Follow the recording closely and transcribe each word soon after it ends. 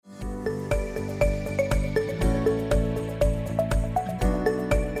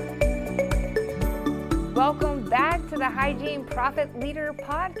Hygiene Profit Leader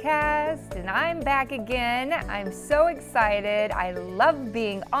Podcast, and I'm back again. I'm so excited. I love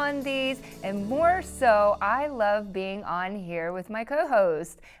being on these, and more so, I love being on here with my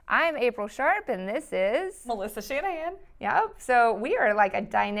co-host. I'm April Sharp, and this is Melissa Shanahan. Yep. So we are like a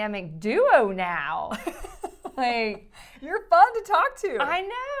dynamic duo now. Like, you're fun to talk to. I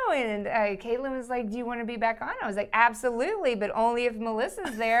know. And Caitlin was like, "Do you want to be back on?" I was like, "Absolutely, but only if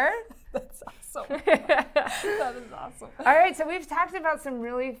Melissa's there." That's awesome. That is awesome. All right, so we've talked about some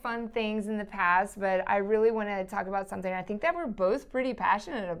really fun things in the past, but I really want to talk about something I think that we're both pretty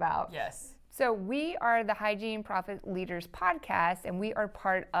passionate about. Yes. So we are the Hygiene Profit Leaders Podcast, and we are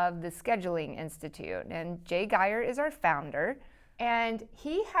part of the Scheduling Institute. And Jay Geyer is our founder. And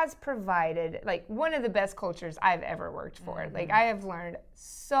he has provided like one of the best cultures I've ever worked for. Mm-hmm. Like I have learned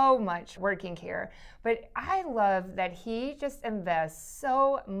so much working here, but I love that he just invests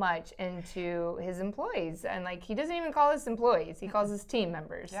so much into his employees. And like he doesn't even call us employees, he calls us team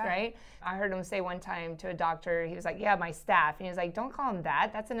members, right? I heard him say one time to a doctor, he was like, "Yeah, my staff." And he was like, "Don't call them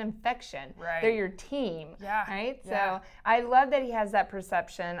that, that's an infection. Right. They're your team." Yeah. Right? Yeah. So I love that he has that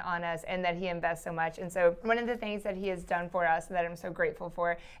perception on us and that he invests so much. And so one of the things that he has done for us that I'm so grateful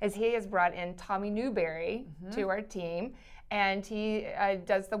for is he has brought in Tommy Newberry to our team, and he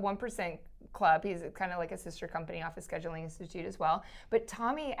does the 1% Club. He's kind of like a sister company off of Scheduling Institute as well. But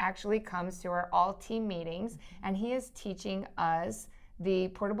Tommy actually comes to our all team meetings, and he is teaching us the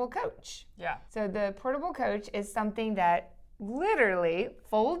portable coach. Yeah. So the portable coach is something that literally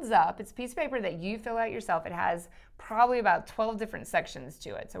folds up. It's a piece of paper that you fill out yourself. It has probably about 12 different sections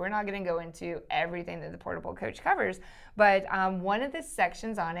to it. So we're not going to go into everything that the portable coach covers, but one of the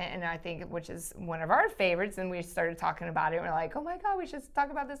sections on it, and I think which is one of our favorites, and we started talking about it, and we're like, "Oh my God, we should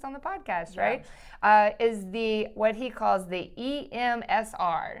talk about this on the podcast," right? Is what he calls the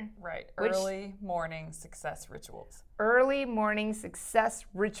EMSR. Right, early morning success rituals. Early morning success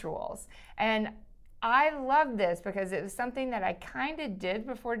rituals. And I love this because it was something that I kind of did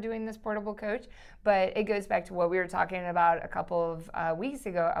before doing this portable coach, but it goes back to what we were talking about a couple of weeks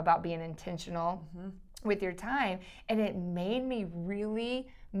ago about being intentional with your time. And it made me really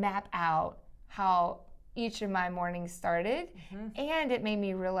map out how each of my mornings started. And it made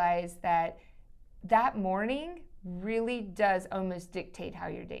me realize that that morning really does almost dictate how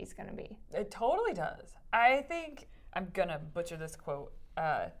your day's going to be. It totally does. I think, I'm going to butcher this quote.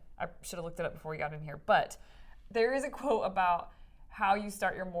 I should have looked it up before we got in here, but there is a quote about how you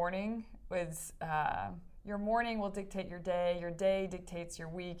start your morning was your morning will dictate your day dictates your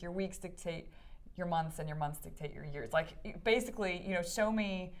weeks dictate your months, and your months dictate your years. Like basically, show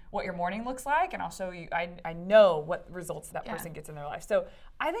me what your morning looks like, and I'll show you, I know what results that person gets in their life. So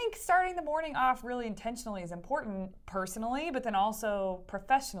I think starting the morning off really intentionally is important personally, but then also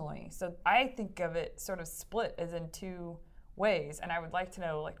professionally. So I think of it sort of split as in two ways, and I would like to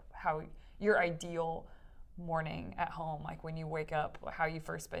know like how your ideal morning at home, like when you wake up, how you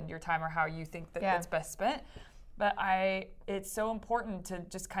first spend your time or how you think that it's best spent. But it's so important to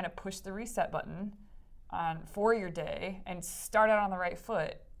just kind of push the reset button for your day and start out on the right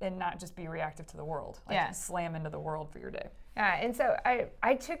foot and not just be reactive to the world, slam into the world for your day. Yeah, and so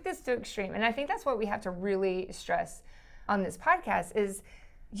I took this to extreme, and I think that's what we have to really stress on this podcast is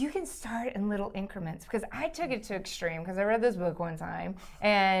you can start in little increments, because I took it to extreme because I read this book one time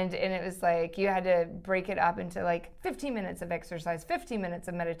and it was like you had to break it up into like 15 minutes of exercise, 15 minutes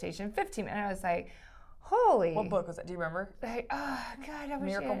of meditation, 15 minutes. And I was like, holy. What book was that? Do you remember? Like, oh God, I wish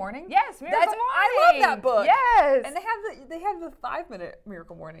Miracle Morning? Yes, Miracle Morning. I love that book. Yes. And they have the 5-minute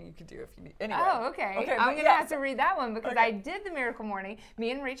Miracle Morning you could do if you need. Anyway. Oh, okay. I'm going to have to read that one because I did the Miracle Morning.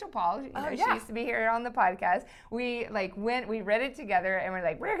 Me and Rachel Paul, she used to be here on the podcast. We we read it together and we're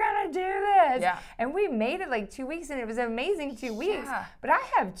like, we're going to do this. Yeah. And we made it like 2 weeks and it was an amazing 2 weeks. Yeah. But I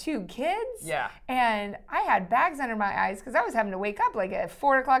have 2 kids. Yeah. And I had bags under my eyes because I was having to wake up like at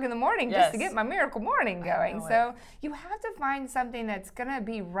 4 o'clock in the morning just to get my Miracle Morning going. So you have to find something that's going to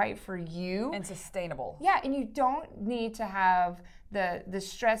be right for you. And sustainable. Yeah, and you don't need to have the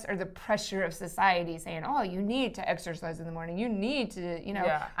stress or the pressure of society saying, oh, you need to exercise in the morning. You need to,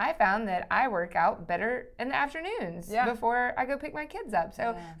 I found that I work out better in the afternoons before I go pick my kids up.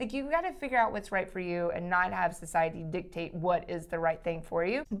 So like you got to figure out what's right for you and not have society dictate what is the right thing for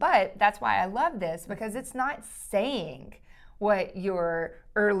you. But that's why I love this, because it's not saying what your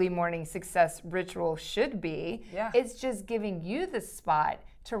early morning success ritual should be. Yeah. It's just giving you the spot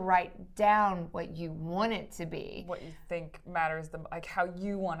to write down what you want it to be. What you think matters, like how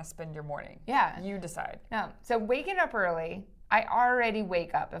you want to spend your morning. Yeah. You decide. No. So waking up early, I already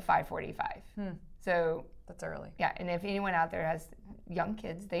wake up at 5:45. So that's early. Yeah, and if anyone out there has young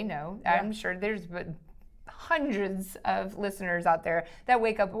kids, they know. Yeah. I'm sure there's hundreds of listeners out there that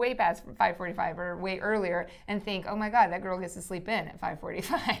wake up way past 5:45 or way earlier and think, oh my God, that girl gets to sleep in at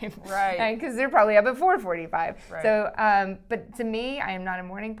 5:45. Right. Because they're probably up at 4:45. Right. So, but to me, I am not a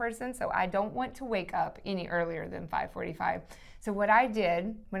morning person, so I don't want to wake up any earlier than 5:45. So what I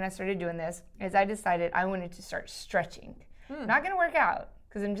did when I started doing this is I decided I wanted to start stretching. Not going to work out,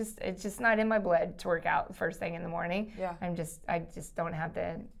 because it's just not in my blood to work out first thing in the morning. Yeah. I just don't have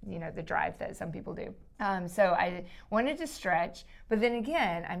the drive that some people do. So I wanted to stretch, but then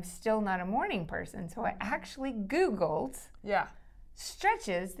again, I'm still not a morning person. So I actually Googled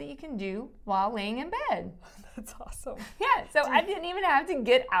stretches that you can do while laying in bed. That's awesome. Yeah, so I didn't even have to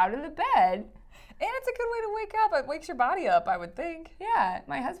get out of the bed. And it's a good way to wake up. It wakes your body up, I would think. Yeah,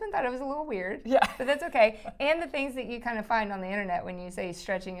 my husband thought it was a little weird. Yeah. But that's okay. And the things that you kind of find on the internet when you say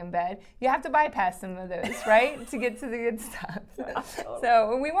stretching in bed, you have to bypass some of those, right? To get to the good stuff.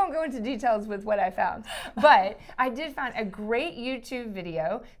 So we won't go into details with what I found. But I did find a great YouTube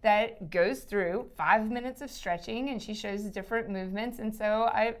video that goes through 5 minutes of stretching, and she shows different movements. And so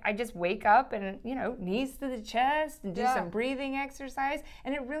I just wake up and, knees to the chest and do some breathing exercise.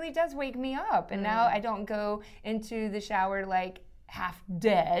 And it really does wake me up. And now I don't go into the shower like half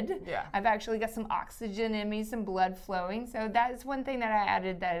dead. Yeah. I've actually got some oxygen in me, some blood flowing. So that is one thing that I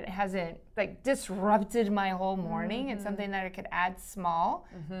added that hasn't disrupted my whole morning. It's something that I could add small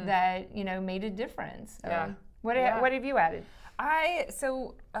that, made a difference. So what have you added?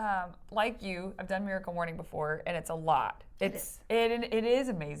 Like you, I've done Miracle Morning before, and it's a lot. It is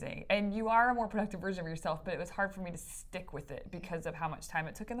amazing, and you are a more productive version of yourself, but it was hard for me to stick with it because of how much time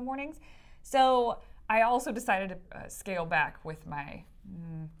it took in the mornings. So I also decided to scale back with my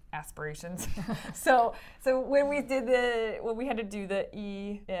aspirations. so when we had to do the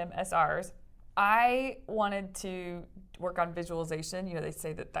EMSRs, I wanted to work on visualization. They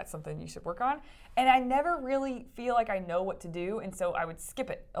say that that's something you should work on. And I never really feel like I know what to do, and so I would skip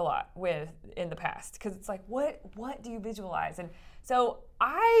it a lot in the past, because it's like, what do you visualize? And so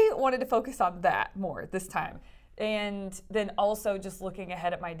I wanted to focus on that more this time. And then also just looking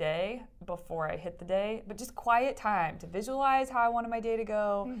ahead at my day before I hit the day, but just quiet time to visualize how I wanted my day to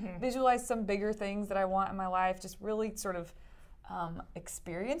go, visualize some bigger things that I want in my life, just really sort of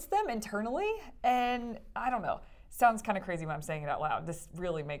experience them internally. And I don't know, sounds kind of crazy when I'm saying it out loud. This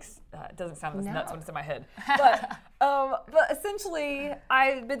really doesn't sound as nuts when it's in my head. But essentially,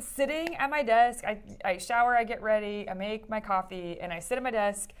 I've been sitting at my desk. I shower, I get ready, I make my coffee, and I sit at my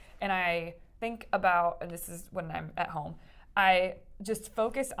desk and I think about, and this is when I'm at home, I just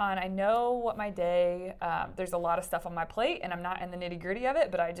focus on, I know what my day, there's a lot of stuff on my plate and I'm not in the nitty gritty of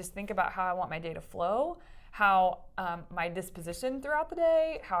it, but I just think about how I want my day to flow, how my disposition throughout the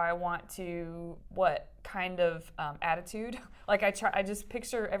day, how I want to, what kind of attitude, I just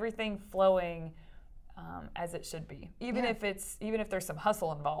picture everything flowing as it should be. Even if there's some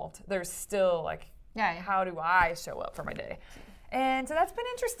hustle involved, there's still how do I show up for my day? And so that's been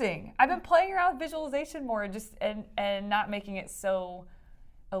interesting. I've been playing around with visualization more, and not making it so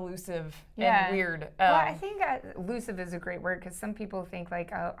elusive and weird. Well, I think elusive is a great word, because some people think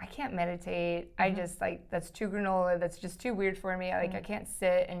oh, I can't meditate. I just that's too granola. That's just too weird for me. I can't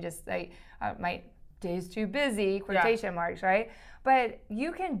sit and just my day's too busy, quotation marks, right? But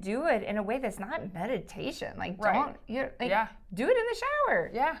you can do it in a way that's not meditation. Do it in the shower.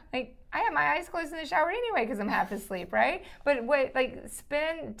 Yeah. I have my eyes closed in the shower anyway because I'm half asleep, right? But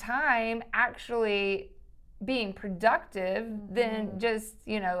spend time actually being productive than just,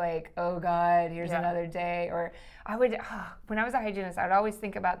 oh God, here's another day. Or when I was a hygienist, I'd always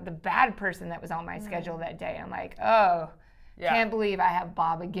think about the bad person that was on my schedule that day. I'm like, can't believe I have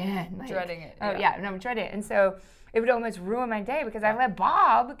Bob again. Dreading it. I'm dreading it. And so it would almost ruin my day because I let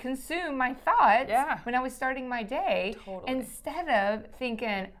Bob consume my thoughts when I was starting my day, instead of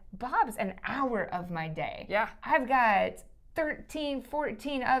thinking, Bob's an hour of my day. Yeah. I've got 13,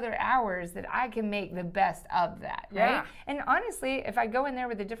 14 other hours that I can make the best of that, right? Yeah. And honestly, if I go in there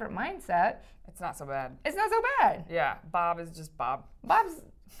with a different mindset, it's not so bad. It's not so bad. Yeah, Bob is just Bob. Bob's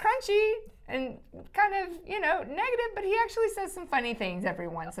crunchy and kind of, negative, but he actually says some funny things every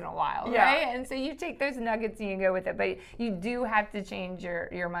once in a while, right? And so you take those nuggets and you go with it, but you do have to change your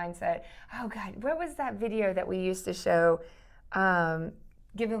mindset. Oh God, what was that video that we used to show?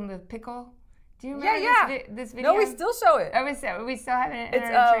 Give him the pickle. Do you remember this video? No, we still show it. Oh, we still have it in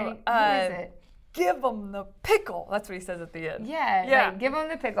our training. What is it? Give them the pickle. That's what he says at the end. Yeah. Give them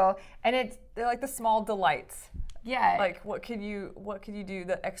the pickle, and they're like the small delights. Yeah. What can you do,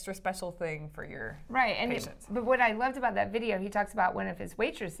 the extra special thing for your patients? But what I loved about that video, he talks about one of his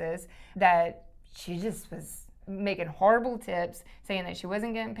waitresses that she just was making horrible tips, saying that she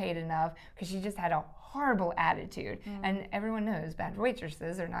wasn't getting paid enough because she just had a horrible attitude. And everyone knows bad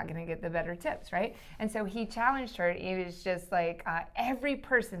waitresses are not going to get the better tips, right? And so he challenged her. He was just like, every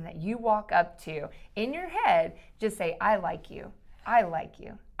person that you walk up to in your head, just say, I like you. I like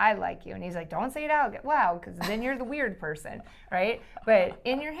you. I like you. And he's like, don't say it out loud because then you're the weird person, right? But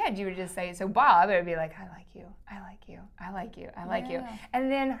in your head, you would just say, so Bob, it would be like, I like you. I like you. I like you. I like you. And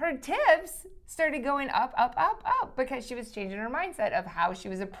then her tips started going up, up, up, up because she was changing her mindset of how she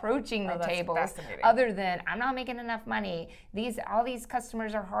was approaching the tables. Other than, I'm not making enough money. All these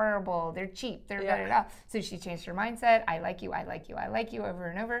customers are horrible. They're cheap. They're da da da. So she changed her mindset. I like you. I like you. I like you over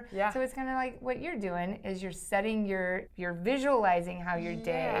and over. Yeah. So it's kind of like what you're doing is you're setting you're visualizing how your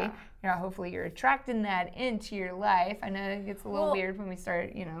day. Hopefully you're attracting that into your life. I know it gets a little weird when we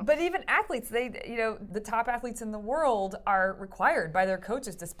start, But even athletes, the top athletes in the world are required by their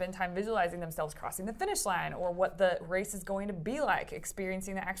coaches to spend time visualizing themselves crossing the finish line or what the race is going to be like,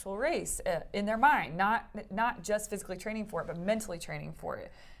 experiencing the actual race in their mind, not just physically training for it, but mentally training for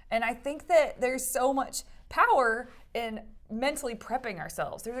it. And I think that there's so much power in mentally prepping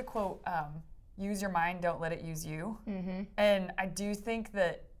ourselves. There's a quote, use your mind, don't let it use you. Mm-hmm. And I do think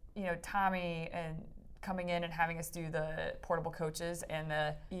that, Tommy and coming in and having us do the portable coaches and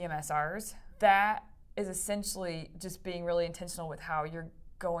the EMSRs, that is essentially just being really intentional with how you're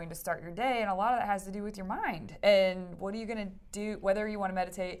going to start your day. And a lot of that has to do with your mind. And what are you going to do, whether you want to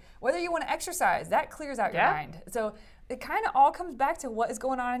meditate, whether you want to exercise, that clears out your mind. So it kind of all comes back to what is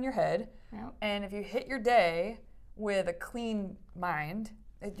going on in your head. Yep. And if you hit your day with a clean mind,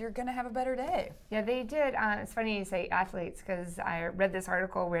 you're going to have a better day. Yeah, they did. It's funny you say athletes because I read this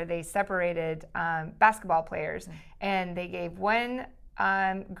article where they separated basketball players and they gave one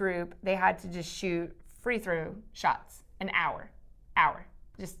group, they had to just shoot free throw shots an hour,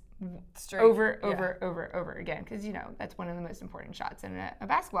 just straight over again because that's one of the most important shots in a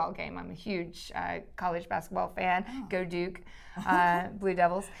basketball game. I'm a huge college basketball fan. Go Duke, Blue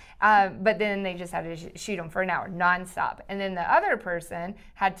Devils. But then they just had to shoot them for an hour nonstop, and then the other person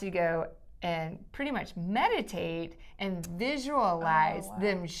had to go and pretty much meditate and visualize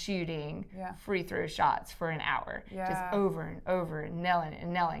them shooting free throw shots for an hour, just over and over,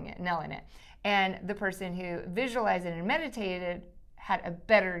 nailing it. And the person who visualized it and meditated had a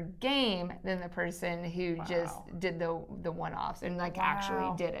better game than the person who just did the one-offs and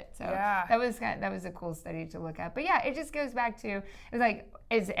actually did it. So that was a cool study to look at. But it just goes back to, it's like,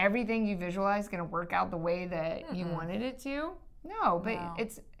 is everything you visualize going to work out the way that you wanted it to? No, but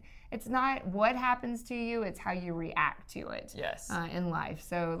it's not what happens to you, it's how you react to it in life.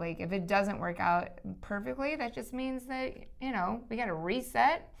 So if it doesn't work out perfectly, that just means that, we got to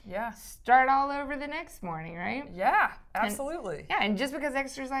reset. Start all over the next morning, right? Yeah, absolutely. And just because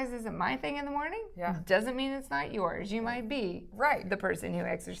exercise isn't my thing in the morning doesn't mean it's not yours. You might be the person who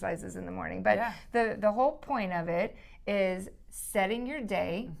exercises in the morning. But the whole point of it is setting your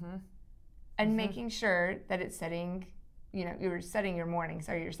day and making sure that it's setting, you're setting your morning.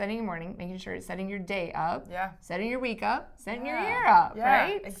 So you're setting your morning, making sure it's setting your day up, setting your week up, setting your year up,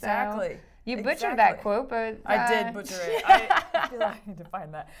 right? Exactly. So, you butchered that quote, but I did butcher it. I feel like I need to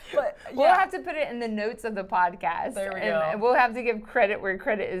find that. But we'll have to put it in the notes of the podcast. There we go. And we'll have to give credit where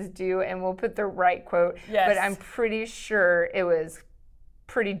credit is due, and we'll put the right quote. Yes. But I'm pretty sure it was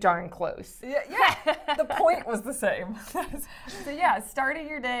pretty darn close. Yeah. The point was the same. So starting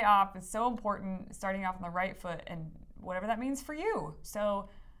your day off is so important. Starting off on the right foot, and whatever that means for you. So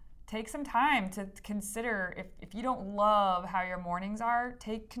take some time to consider if you don't love how your mornings are,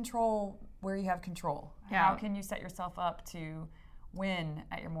 take control where you have control. How can you set yourself up to win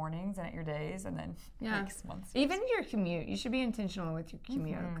at your mornings and at your days, and then make months. Even your commute, you should be intentional with your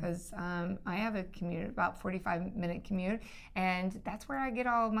commute because I have a commute, about 45-minute commute, and that's where I get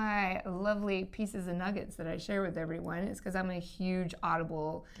all my lovely pieces and nuggets that I share with everyone. It's because I'm a huge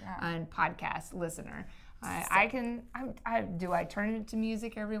Audible and podcast listener. Do I turn it to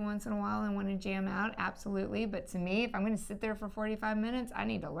music every once in a while and want to jam out? Absolutely. But to me, if I'm going to sit there for 45 minutes, I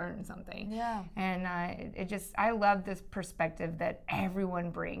need to learn something. Yeah. And I love this perspective that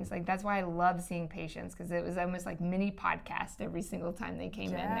everyone brings. That's why I love seeing patients, because it was almost like mini podcast every single time they came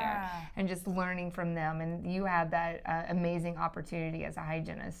in there, and just learning from them. And you have that amazing opportunity as a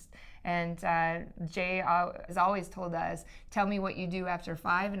hygienist. And Jay has always told us, tell me what you do after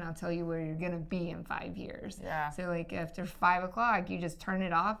 5 and I'll tell you where you're going to be in 5 years. Yeah. So after 5 o'clock, you just turn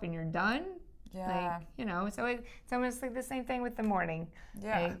it off and you're done. Yeah. So it's almost like the same thing with the morning.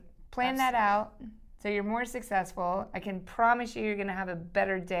 Yeah. Plan that out, So you're more successful. I can promise you're going to have a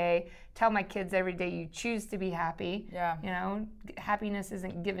better day. Tell my kids every day you choose to be happy. Yeah. You know, happiness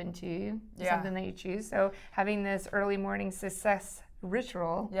isn't given to you. It's Yeah. something that you choose. So having this early morning success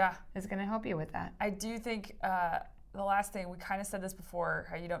ritual is going to help you with that. I do think the last thing, we kind of said this before,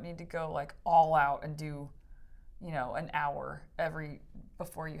 how you don't need to go like all out and do, you know, an hour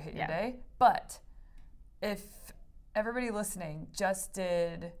before you hit your day. But if everybody listening just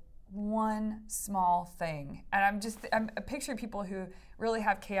did one small thing, and I'm picturing people who really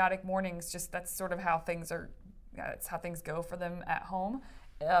have chaotic mornings, just that's sort of how things are, it's how things go for them at home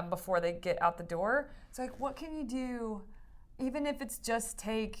before they get out the door. It's like, what can you do, even if it's just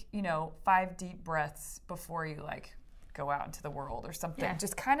take, you know, 5 deep breaths before you like go out into the world or something. Yeah.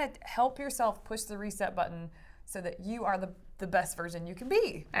 Just kind of help yourself push the reset button so that you are the best version you can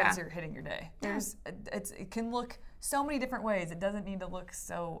be as you're hitting your day. It can look so many different ways. It doesn't need to look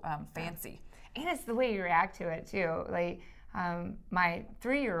so fancy. And it's the way you react to it too. Like my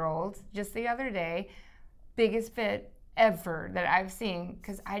 3-year-old just the other day, biggest fit ever that I've seen,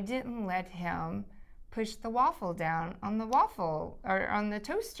 because I didn't let him push the waffle down on the waffle or on the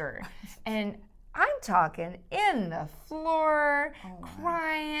toaster. And I'm talking in the floor,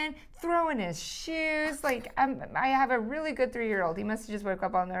 crying, throwing his shoes. Like, I have a really good 3-year-old. He must have just woke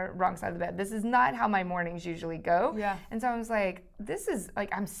up on the wrong side of the bed. This is not how my mornings usually go. Yeah. And so I was like, this is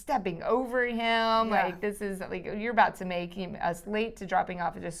like, I'm stepping over him. Like, this is like, you're about to make us late to dropping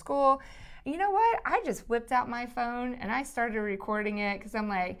off at his school. You know what? I just whipped out my phone and I started recording it because I'm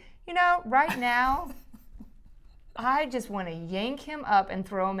like, you know, right now, I just want to yank him up and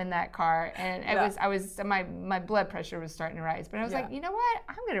throw him in that car. And my blood pressure was starting to rise. But I was like, you know what?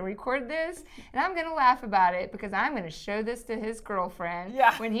 I'm going to record this and I'm going to laugh about it because I'm going to show this to his girlfriend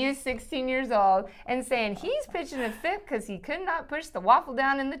when he was 16 years old and saying he's pitching a fit because he could not push the waffle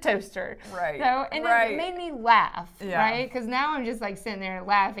down in the toaster. Right. So, and it made me laugh, right? Because now I'm just like sitting there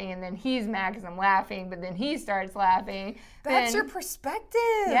laughing and then he's mad because I'm laughing, but then he starts laughing. That's your perspective.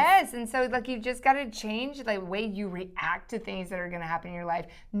 Yes, and so like you've just got to change the way you react to things that are going to happen in your life.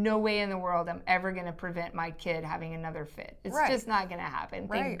 No way in the world I'm ever going to prevent my kid having another fit. It's just not going to happen.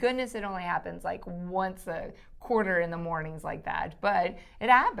 Thank goodness it only happens like once a quarter in the mornings like that, but it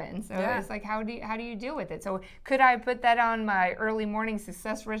happens. So it's like, how do you deal with it? So could I put that on my early morning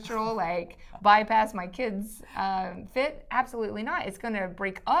success ritual, like bypass my kids' fit? Absolutely not. It's going to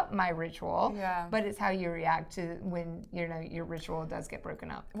break up my ritual, but it's how you react to when your ritual does get broken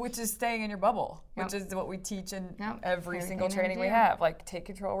up. Which is staying in your bubble, which is what we teach in every single training we have. Like, take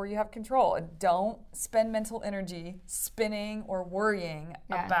control where you have control, and don't spend mental energy spinning or worrying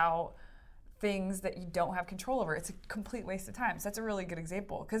about things that you don't have control over. It's a complete waste of time. So that's a really good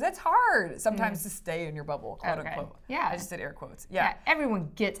example, because it's hard sometimes to stay in your bubble, quote unquote. Yeah. I just did air quotes. Yeah.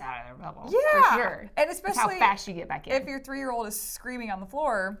 Everyone gets out of their bubble. Yeah. For sure. And especially how fast you get back in. If your 3-year-old is screaming on the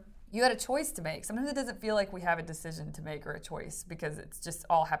floor, you had a choice to make. Sometimes it doesn't feel like we have a decision to make or a choice because it's just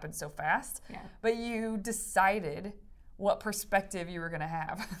all happened so fast. Yeah. But you decided what perspective you were going to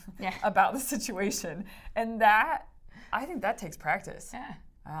have about the situation. And that, I think that takes practice. Yeah.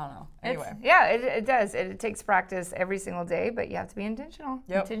 I don't know. Anyway. It does. It takes practice every single day, but you have to be intentional.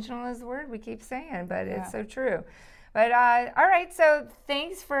 Yep. Intentional is the word we keep saying, but it's so true. But all right, so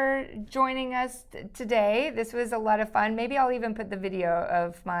thanks for joining us today. This was a lot of fun. Maybe I'll even put the video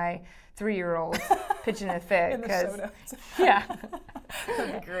of my 3-year-old pitching a fit. In the show notes. Yeah.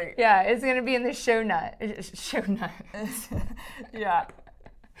 That'd be great. Yeah, it's going to be in the show notes. Yeah.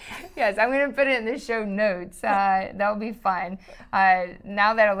 Yes, I'm going to put it in the show notes. That'll be fun.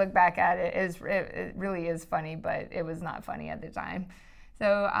 Now that I look back at it, it really is funny, but it was not funny at the time.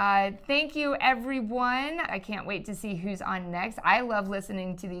 So thank you, everyone. I can't wait to see who's on next. I love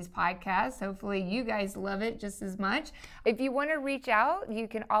listening to these podcasts. Hopefully you guys love it just as much. If you want to reach out, you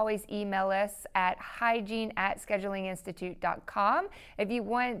can always email us at hygiene@schedulinginstitute.com. If you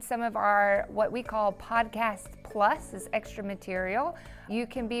want some of our, what we call Podcast Plus, is extra material, you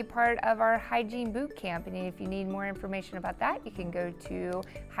can be part of our Hygiene Boot Camp. And if you need more information about that, you can go to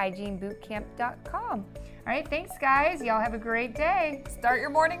hygienebootcamp.com. All right, thanks, guys. Y'all have a great day. Start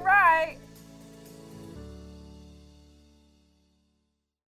your morning right.